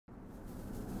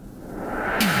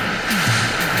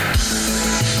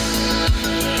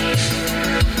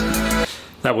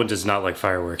That one does not like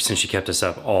fireworks, and she kept us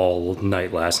up all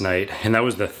night last night, and that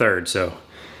was the 3rd, so.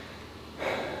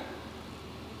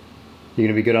 You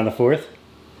gonna be good on the 4th?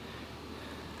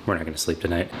 We're not gonna sleep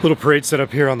tonight. Little parade set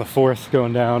up here on the 4th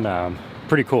going down.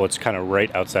 Pretty cool, it's kind of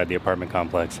right outside the apartment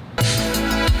complex.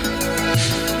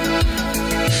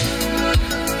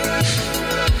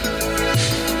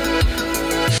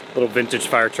 Little vintage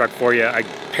fire truck for you.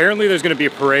 Apparently there's gonna be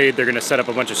a parade. They're gonna set up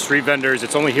a bunch of street vendors.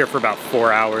 It's only here for about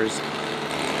 4 hours.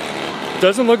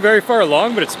 Doesn't look very far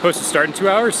along, but it's supposed to start in 2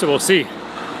 hours, so we'll see.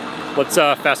 Let's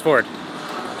fast forward.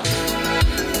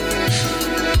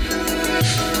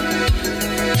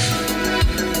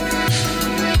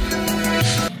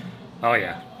 Oh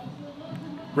yeah.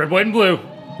 Red, white, and blue.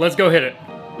 Let's go hit it.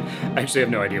 I actually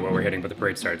have no idea what we're hitting, but the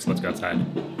parade starts. Let's go outside.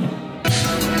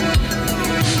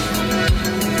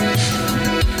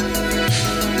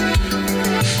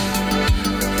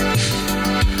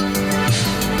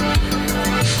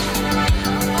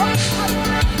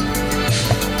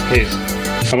 Hey,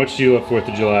 how much do you love 4th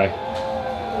of July?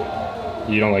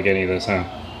 You don't like any of this, huh?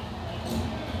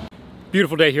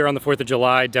 Beautiful day here on the 4th of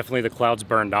July. Definitely the clouds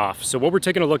burned off. So what we're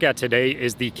taking a look at today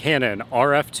is the Canon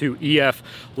RF to EF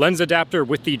lens adapter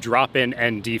with the drop-in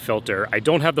ND filter. I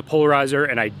don't have the polarizer,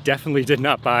 and I definitely did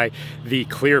not buy the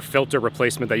clear filter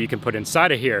replacement that you can put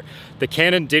inside of here. The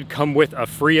Canon did come with a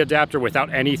free adapter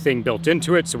without anything built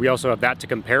into it, so we also have that to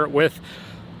compare it with.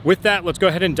 With that, let's go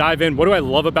ahead and dive in. What do I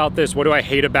love about this? What do I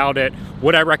hate about it?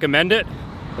 Would I recommend it?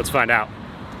 Let's find out.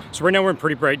 So right now we're in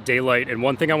pretty bright daylight, and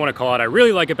one thing I want to call out I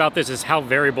really like about this is how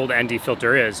variable the ND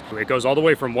filter is. It goes all the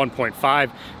way from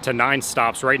 1.5 to 9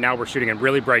 stops. Right now we're shooting in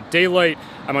really bright daylight.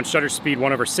 I'm on shutter speed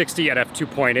 1/60 at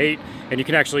f2.8, and you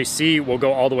can actually see we'll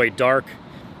go all the way dark.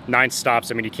 9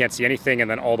 stops, I mean, you can't see anything, and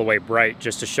then all the way bright,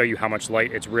 just to show you how much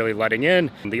light it's really letting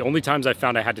in. And the only times I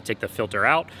found I had to take the filter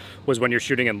out was when you're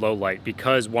shooting in low light,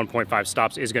 because 1.5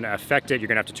 stops is gonna affect it. You're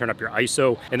gonna have to turn up your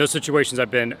ISO. In those situations,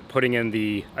 I've been putting in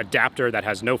the adapter that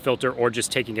has no filter, or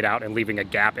just taking it out and leaving a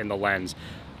gap in the lens.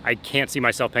 I can't see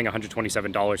myself paying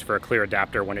 $127 for a clear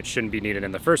adapter when it shouldn't be needed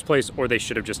in the first place, or they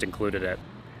should have just included it.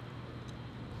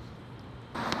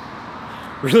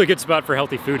 Really good spot for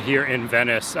healthy food here in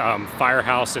Venice.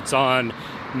 Firehouse, it's on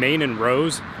Main and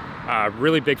Rose.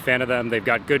 Really big fan of them. They've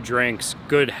got good drinks,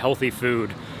 good healthy food.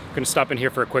 I'm gonna stop in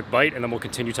here for a quick bite, and then we'll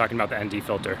continue talking about the ND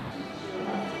filter.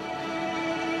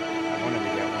 I wanted to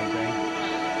get one thing.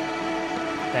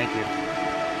 Thank you.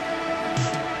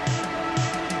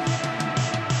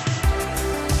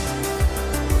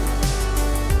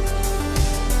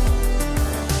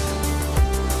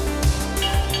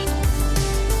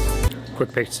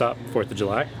 Quick pit stop, 4th of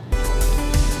July.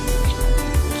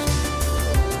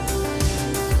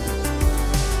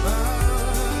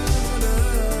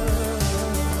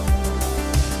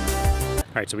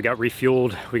 All right, so we got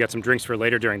refueled. We got some drinks for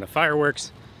later during the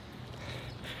fireworks.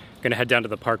 Gonna head down to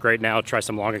the park right now, try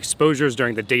some long exposures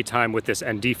during the daytime with this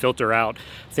ND filter out.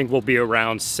 I think we'll be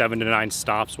around 7 to 9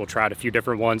 stops. We'll try out a few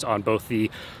different ones on both the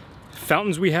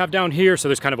fountains we have down here. So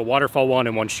there's kind of a waterfall one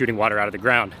and one shooting water out of the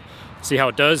ground. See how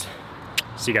it does.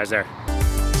 See you guys there.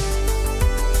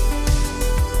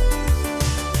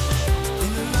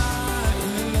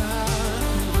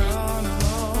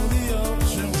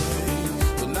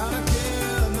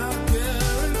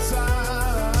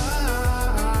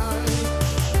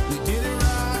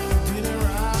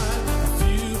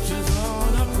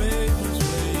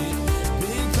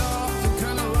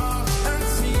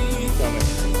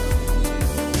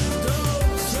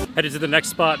 Headed to the next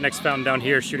spot, next fountain down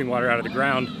here, shooting water out of the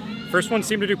ground. First one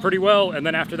seemed to do pretty well, and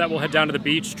then after that we'll head down to the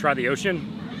beach, try the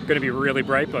ocean. Gonna be really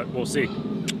bright, but we'll see.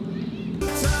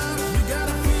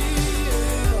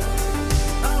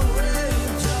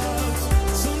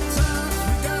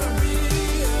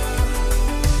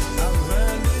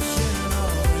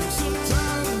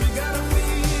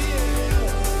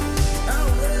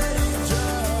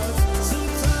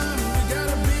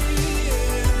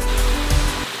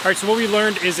 All right, so what we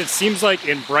learned is it seems like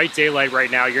in bright daylight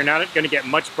right now, you're not gonna get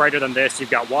much brighter than this.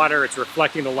 You've got water, it's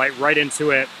reflecting the light right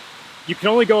into it. You can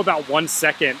only go about 1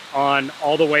 second on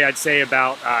all the way, I'd say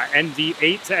about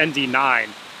ND8 to ND9.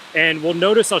 And we'll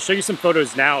notice, I'll show you some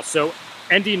photos now. So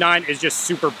ND9 is just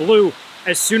super blue.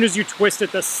 As soon as you twist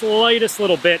it the slightest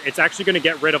little bit, it's actually gonna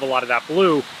get rid of a lot of that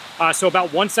blue. So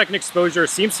about 1 second exposure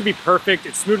seems to be perfect.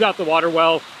 It smoothed out the water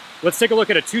well. Let's take a look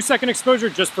at a 2 second exposure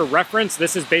just for reference.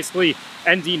 This is basically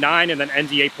ND9 and then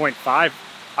ND8.5.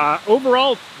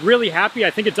 Overall, really happy.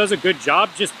 I think it does a good job.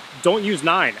 Just don't use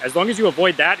 9. As long as you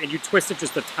avoid that and you twist it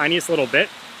just the tiniest little bit,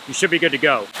 you should be good to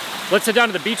go. Let's head down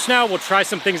to the beach now. We'll try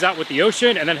some things out with the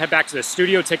ocean and then head back to the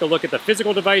studio, take a look at the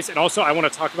physical device, and also I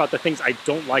want to talk about the things I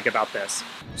don't like about this.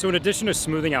 So in addition to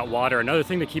smoothing out water, another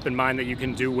thing to keep in mind that you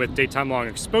can do with daytime long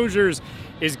exposures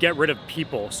is get rid of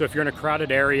people. So if you're in a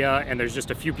crowded area and there's just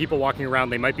a few people walking around,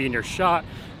 they might be in your shot.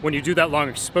 When you do that long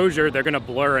exposure, they're going to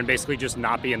blur and basically just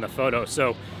not be in the photo.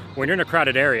 So when you're in a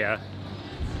crowded area,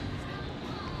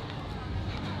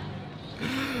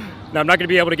 now, I'm not going to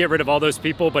be able to get rid of all those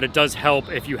people, but it does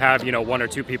help if you have, you know, one or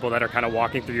two people that are kind of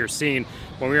walking through your scene.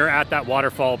 When we were at that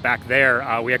waterfall back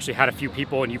there, we actually had a few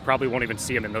people, and you probably won't even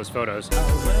see them in those photos.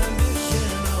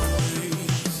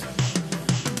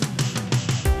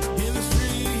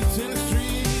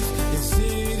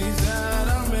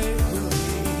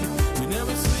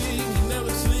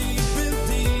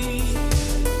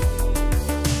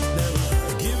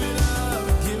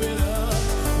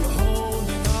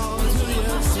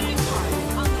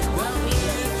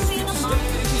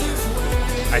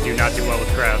 I do not do well with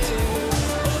crowds.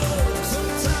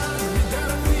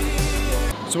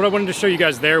 So what I wanted to show you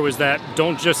guys there was that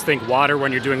don't just think water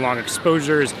when you're doing long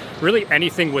exposures, really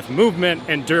anything with movement,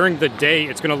 and during the day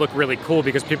it's gonna look really cool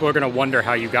because people are gonna wonder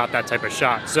how you got that type of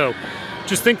shot. So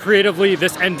just think creatively.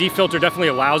 This ND filter definitely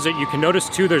allows it. You can notice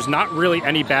too, there's not really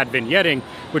any bad vignetting,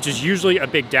 which is usually a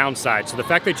big downside. So the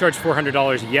fact they charge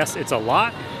 $400, yes, it's a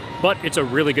lot, but it's a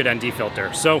really good ND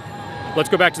filter. So let's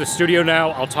go back to the studio now.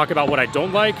 I'll talk about what I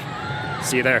don't like.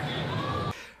 See you there.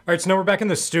 All right, so now we're back in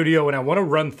the studio and I want to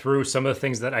run through some of the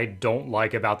things that I don't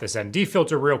like about this ND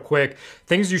filter real quick.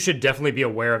 Things you should definitely be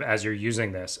aware of as you're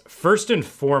using this. First and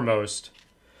foremost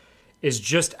is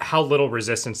just how little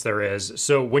resistance there is.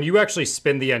 So when you actually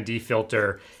spin the ND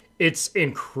filter, it's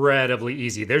incredibly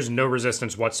easy. There's no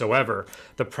resistance whatsoever.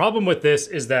 The problem with this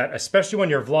is that, especially when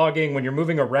you're vlogging, when you're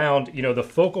moving around, you know, the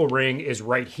focal ring is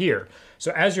right here.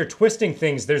 So as you're twisting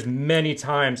things, there's many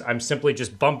times I'm simply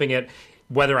just bumping it,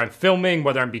 whether I'm filming,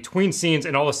 whether I'm between scenes,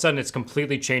 and all of a sudden it's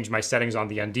completely changed my settings on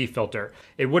the ND filter.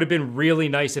 It would have been really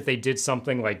nice if they did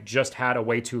something like just had a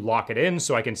way to lock it in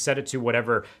so I can set it to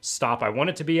whatever stop I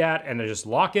want it to be at and then just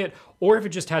lock it, or if it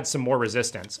just had some more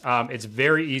resistance. It's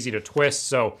very easy to twist,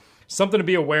 so something to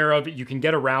be aware of. You can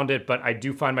get around it, but I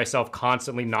do find myself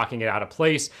constantly knocking it out of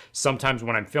place, sometimes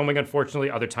when I'm filming,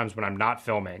 unfortunately, other times when I'm not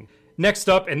filming. Next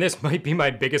up, and this might be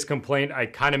my biggest complaint, I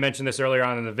kind of mentioned this earlier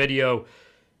on in the video,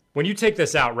 when you take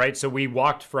this out, right, so we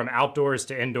walked from outdoors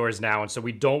to indoors now, and so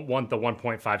we don't want the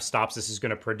 1.5 stops this is going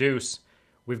to produce.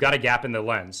 We've got a gap in the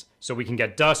lens. So we can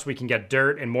get dust, we can get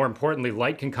dirt, and more importantly,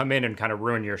 light can come in and kind of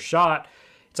ruin your shot.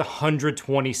 It's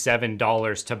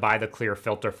 $127 to buy the clear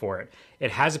filter for it.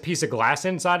 It has a piece of glass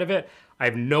inside of it. I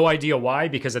have no idea why,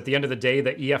 because at the end of the day,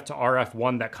 the EF to RF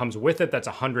one that comes with it, that's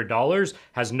 $100,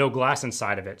 has no glass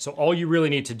inside of it. So all you really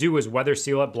need to do is weather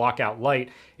seal it, block out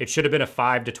light. It should have been a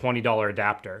 $5 to $20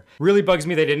 adapter. Really bugs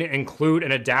me they didn't include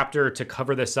an adapter to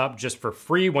cover this up just for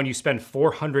free when you spend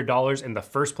 $400 in the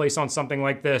first place on something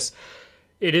like this.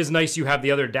 It is nice you have the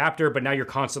other adapter, but now you're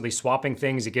constantly swapping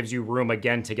things. It gives you room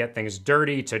again to get things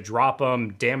dirty, to drop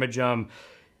them, damage them.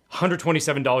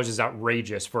 $127 is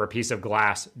outrageous for a piece of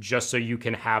glass just so you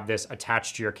can have this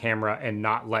attached to your camera and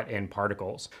not let in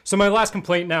particles. So my last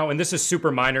complaint now, and this is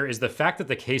super minor, is the fact that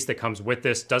the case that comes with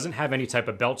this doesn't have any type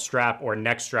of belt strap or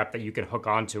neck strap that you can hook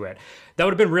onto it. That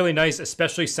would have been really nice,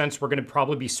 especially since we're going to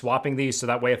probably be swapping these, so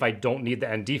that way if I don't need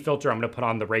the ND filter, I'm going to put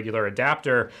on the regular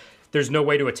adapter. There's no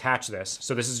way to attach this.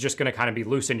 So this is just gonna kind of be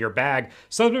loose in your bag.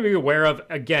 Something to be aware of,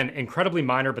 again, incredibly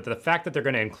minor, but the fact that they're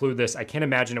gonna include this, I can't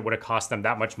imagine it would have cost them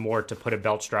that much more to put a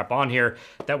belt strap on here.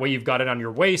 That way you've got it on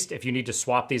your waist. If you need to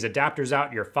swap these adapters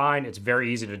out, you're fine. It's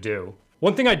very easy to do.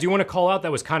 One thing I do want to call out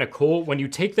that was kind of cool, when you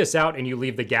take this out and you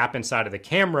leave the gap inside of the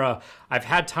camera, I've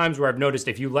had times where I've noticed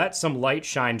if you let some light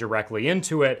shine directly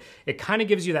into it, it kind of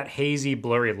gives you that hazy,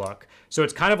 blurry look. So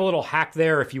it's kind of a little hack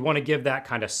there. If you want to give that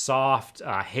kind of soft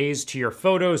haze to your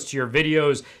photos, to your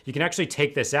videos, you can actually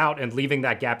take this out, and leaving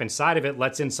that gap inside of it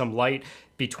lets in some light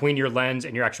between your lens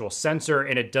and your actual sensor,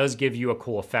 and it does give you a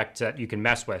cool effect that you can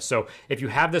mess with. So if you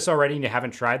have this already and you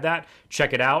haven't tried that,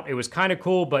 check it out. It was kind of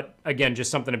cool, but again, just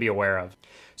something to be aware of.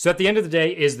 So at the end of the day,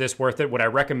 is this worth it? Would I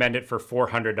recommend it for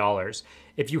 $400?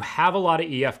 If you have a lot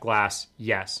of EF glass,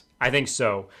 yes, I think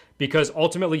so. Because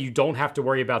ultimately you don't have to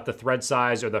worry about the thread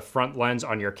size or the front lens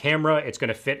on your camera. It's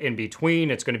gonna fit in between,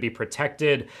 it's gonna be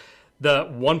protected. The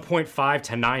 1.5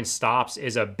 to 9 stops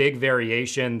is a big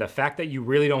variation. The fact that you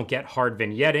really don't get hard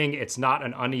vignetting, it's not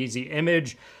an uneasy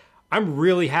image. I'm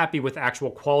really happy with actual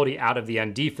quality out of the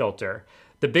ND filter.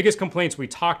 The biggest complaints we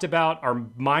talked about are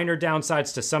minor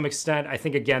downsides to some extent. I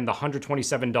think, again, the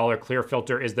 $127 clear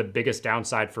filter is the biggest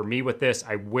downside for me with this.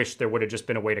 I wish there would have just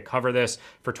been a way to cover this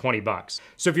for 20 bucks.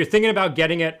 So if you're thinking about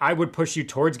getting it, I would push you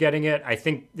towards getting it. I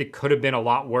think it could have been a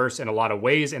lot worse in a lot of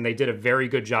ways, and they did a very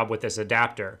good job with this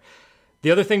adapter. The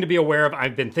other thing to be aware of,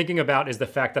 I've been thinking about, is the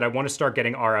fact that I want to start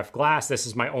getting RF glass. This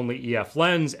is my only EF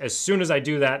lens. As soon as I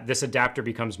do that, this adapter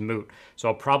becomes moot. So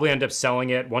I'll probably end up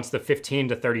selling it. Once the 15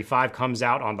 to 35 comes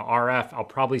out on the RF, I'll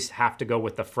probably have to go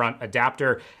with the front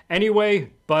adapter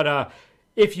anyway. But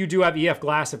if you do have EF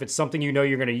glass, if it's something you know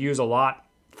you're going to use a lot,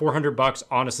 400 bucks,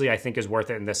 honestly, I think is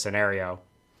worth it in this scenario.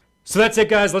 So that's it,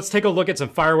 guys. Let's take a look at some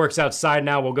fireworks outside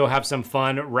now. We'll go have some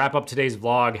fun, wrap up today's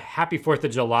vlog. Happy 4th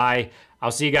of July.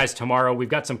 I'll see you guys tomorrow. We've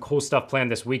got some cool stuff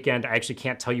planned this weekend. I actually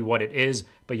can't tell you what it is,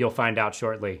 but you'll find out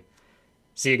shortly.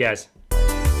 See you guys.